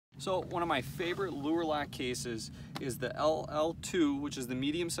So one of my favorite lure lock cases is the LL2, which is the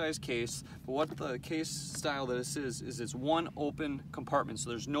medium-sized case. But what the case style that this is it's one open compartment,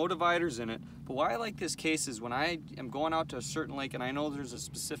 so there's no dividers in it. But why I like this case is when I am going out to a certain lake and I know there's a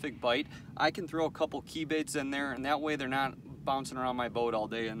specific bite, I can throw a couple key baits in there, and that way they're not bouncing around my boat all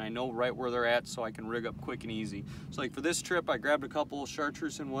day, and I know right where they're at, so I can rig up quick and easy. So like for this trip, I grabbed a couple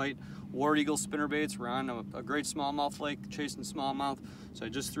chartreuse and white War Eagle spinnerbaits. We're on a great smallmouth lake chasing smallmouth, so I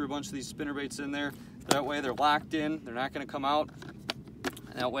just threw a bunch of these spinnerbaits in there. That way they're locked in, they're not going to come out,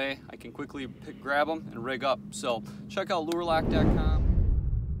 and that way I can quickly grab them and rig up. So check out lurelok.com.